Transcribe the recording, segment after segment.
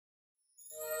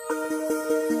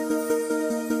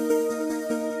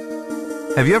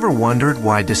Have you ever wondered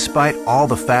why, despite all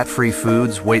the fat-free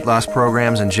foods, weight loss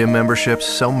programs, and gym memberships,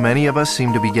 so many of us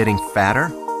seem to be getting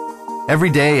fatter?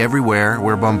 Every day, everywhere,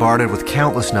 we're bombarded with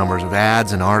countless numbers of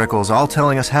ads and articles all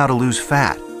telling us how to lose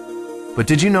fat. But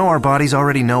did you know our bodies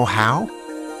already know how?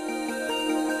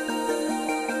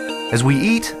 As we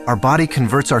eat, our body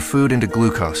converts our food into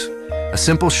glucose, a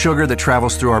simple sugar that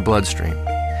travels through our bloodstream.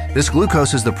 This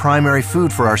glucose is the primary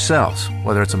food for our cells.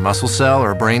 Whether it's a muscle cell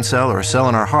or a brain cell or a cell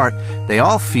in our heart, they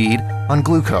all feed on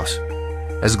glucose.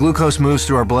 As glucose moves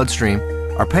through our bloodstream,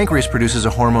 our pancreas produces a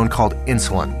hormone called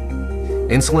insulin.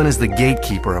 Insulin is the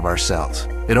gatekeeper of our cells.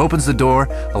 It opens the door,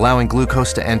 allowing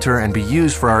glucose to enter and be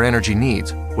used for our energy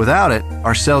needs. Without it,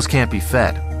 our cells can't be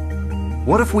fed.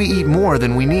 What if we eat more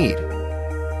than we need?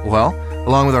 Well,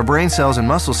 along with our brain cells and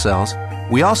muscle cells,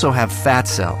 we also have fat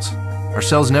cells. Our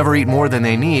cells never eat more than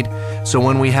they need, so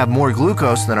when we have more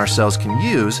glucose than our cells can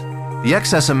use, the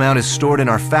excess amount is stored in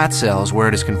our fat cells where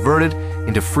it is converted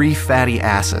into free fatty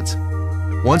acids.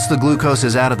 Once the glucose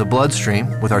is out of the bloodstream,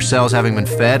 with our cells having been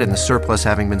fed and the surplus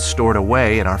having been stored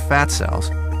away in our fat cells,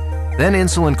 then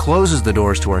insulin closes the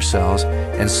doors to our cells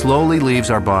and slowly leaves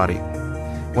our body.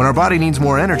 When our body needs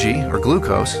more energy, or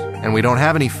glucose, and we don't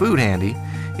have any food handy,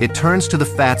 it turns to the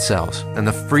fat cells and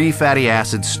the free fatty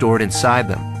acids stored inside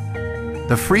them.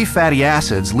 The free fatty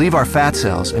acids leave our fat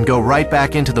cells and go right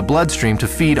back into the bloodstream to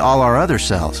feed all our other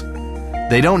cells.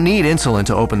 They don't need insulin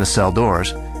to open the cell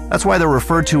doors. That's why they're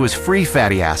referred to as free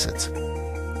fatty acids.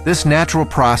 This natural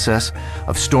process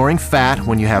of storing fat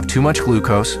when you have too much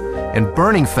glucose and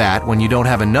burning fat when you don't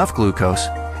have enough glucose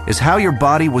is how your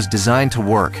body was designed to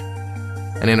work.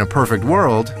 And in a perfect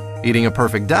world, eating a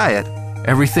perfect diet,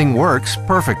 everything works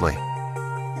perfectly.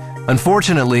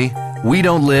 Unfortunately, we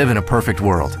don't live in a perfect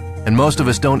world, and most of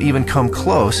us don't even come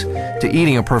close to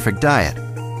eating a perfect diet.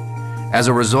 As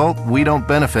a result, we don't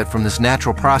benefit from this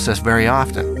natural process very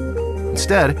often.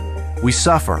 Instead, we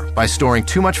suffer by storing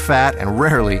too much fat and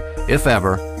rarely, if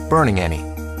ever, burning any.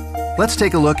 Let's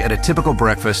take a look at a typical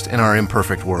breakfast in our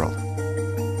imperfect world.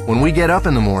 When we get up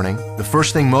in the morning, the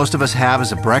first thing most of us have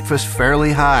is a breakfast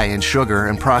fairly high in sugar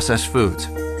and processed foods.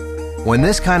 When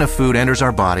this kind of food enters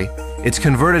our body, it's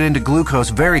converted into glucose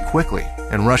very quickly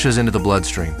and rushes into the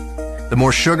bloodstream. The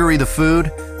more sugary the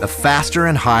food, the faster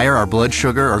and higher our blood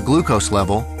sugar or glucose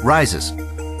level rises.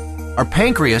 Our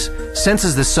pancreas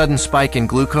senses this sudden spike in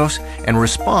glucose and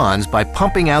responds by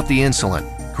pumping out the insulin,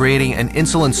 creating an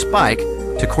insulin spike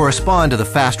to correspond to the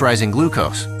fast-rising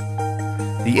glucose.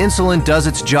 The insulin does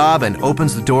its job and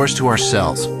opens the doors to our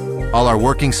cells. All our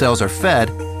working cells are fed,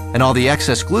 and all the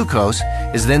excess glucose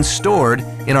is then stored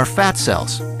in our fat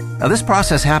cells. Now, this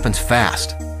process happens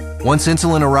fast. Once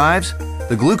insulin arrives,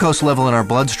 the glucose level in our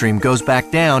bloodstream goes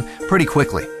back down pretty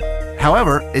quickly.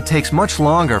 However, it takes much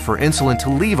longer for insulin to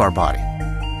leave our body.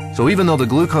 So even though the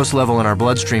glucose level in our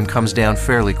bloodstream comes down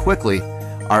fairly quickly,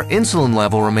 our insulin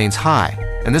level remains high.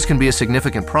 And this can be a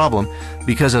significant problem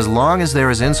because as long as there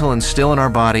is insulin still in our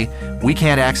body, we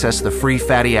can't access the free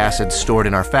fatty acids stored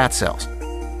in our fat cells.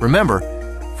 Remember,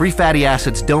 free fatty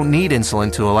acids don't need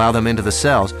insulin to allow them into the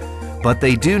cells, but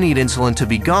they do need insulin to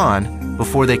be gone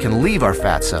before they can leave our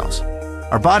fat cells.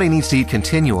 Our body needs to eat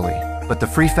continually, but the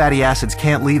free fatty acids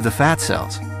can't leave the fat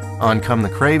cells. On come the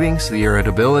cravings, the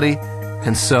irritability,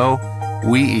 and so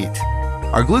we eat.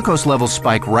 Our glucose levels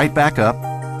spike right back up,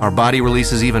 our body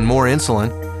releases even more insulin,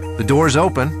 the doors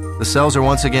open, the cells are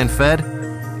once again fed,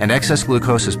 and excess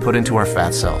glucose is put into our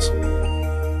fat cells.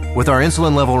 With our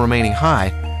insulin level remaining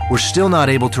high, we're still not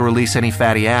able to release any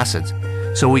fatty acids,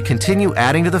 so we continue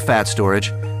adding to the fat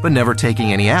storage, but never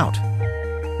taking any out.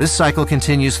 This cycle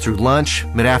continues through lunch,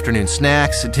 mid-afternoon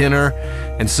snacks, dinner,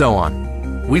 and so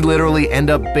on. We literally end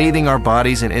up bathing our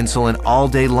bodies in insulin all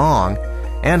day long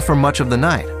and for much of the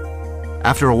night.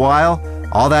 After a while,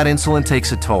 all that insulin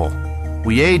takes a toll.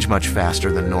 We age much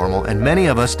faster than normal, and many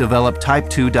of us develop type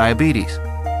 2 diabetes.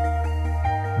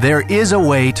 There is a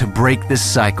way to break this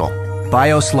cycle.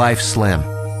 BIOS Life Slim,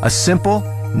 a simple,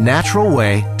 natural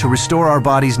way to restore our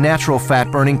body's natural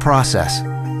fat-burning process.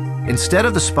 Instead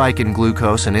of the spike in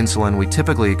glucose and insulin we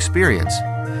typically experience,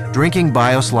 drinking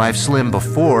BIOS Life Slim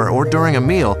before or during a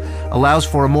meal allows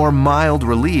for a more mild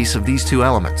release of these two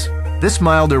elements. This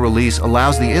milder release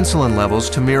allows the insulin levels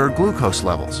to mirror glucose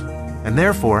levels, and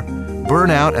therefore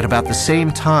burn out at about the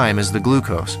same time as the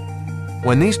glucose.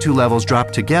 When these two levels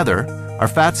drop together, our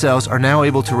fat cells are now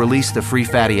able to release the free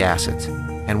fatty acids,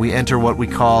 and we enter what we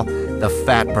call the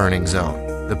fat-burning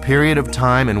zone, the period of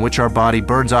time in which our body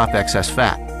burns off excess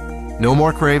fat. No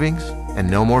more cravings, and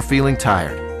no more feeling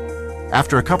tired.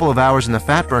 After a couple of hours in the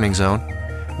fat-burning zone,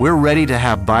 We're ready to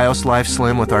have BIOS Life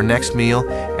Slim with our next meal,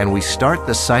 and we start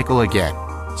the cycle again,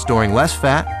 storing less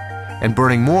fat and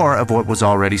burning more of what was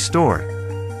already stored.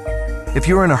 If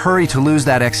you're in a hurry to lose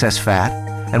that excess fat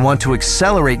and want to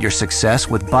accelerate your success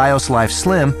with BIOS Life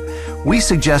Slim, we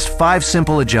suggest 5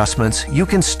 simple adjustments you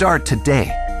can start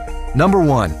today. Number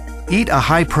 1, eat a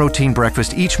high-protein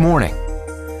breakfast each morning.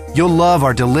 You'll love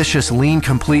our delicious Lean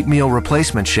Complete Meal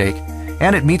Replacement Shake,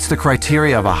 and it meets the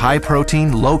criteria of a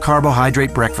high-protein,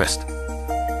 low-carbohydrate breakfast.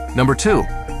 Number 2,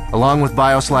 along with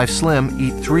BIOS Life Slim,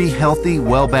 eat 3 healthy,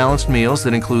 well-balanced meals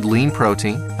that include lean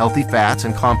protein, healthy fats,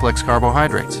 and complex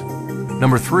carbohydrates.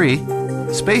 Number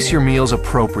 3, space your meals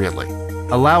appropriately.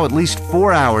 Allow at least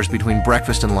 4 hours between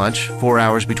breakfast and lunch, 4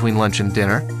 hours between lunch and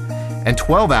dinner, and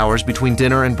 12 hours between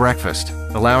dinner and breakfast,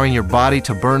 allowing your body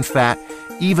to burn fat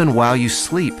even while you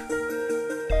sleep.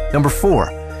 Number 4,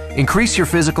 increase your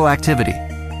physical activity.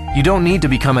 You don't need to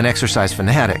become an exercise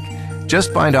fanatic.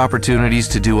 Just find opportunities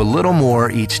to do a little more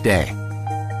each day.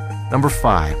 Number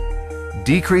 5,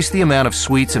 decrease the amount of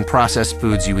sweets and processed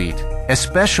foods you eat.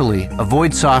 Especially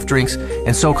avoid soft drinks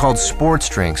and so-called sports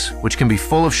drinks, which can be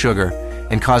full of sugar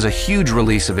and cause a huge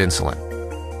release of insulin.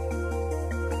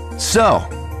 So,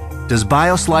 does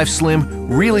BIOS Life Slim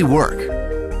really work?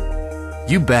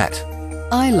 You bet.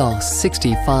 I lost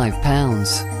 65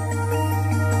 pounds.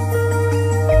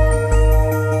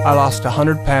 I lost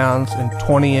 100 pounds and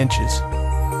 20 inches.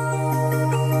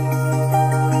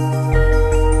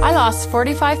 I lost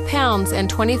 45 pounds and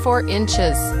 24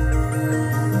 inches.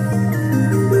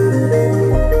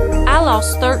 I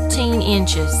lost 13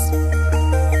 inches.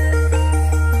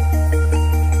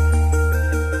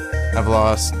 I've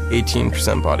lost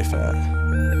 18% body fat.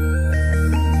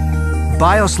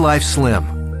 BIOS Life Slim,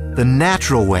 the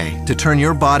natural way to turn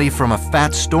your body from a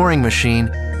fat storing machine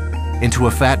into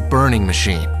a fat burning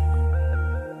machine.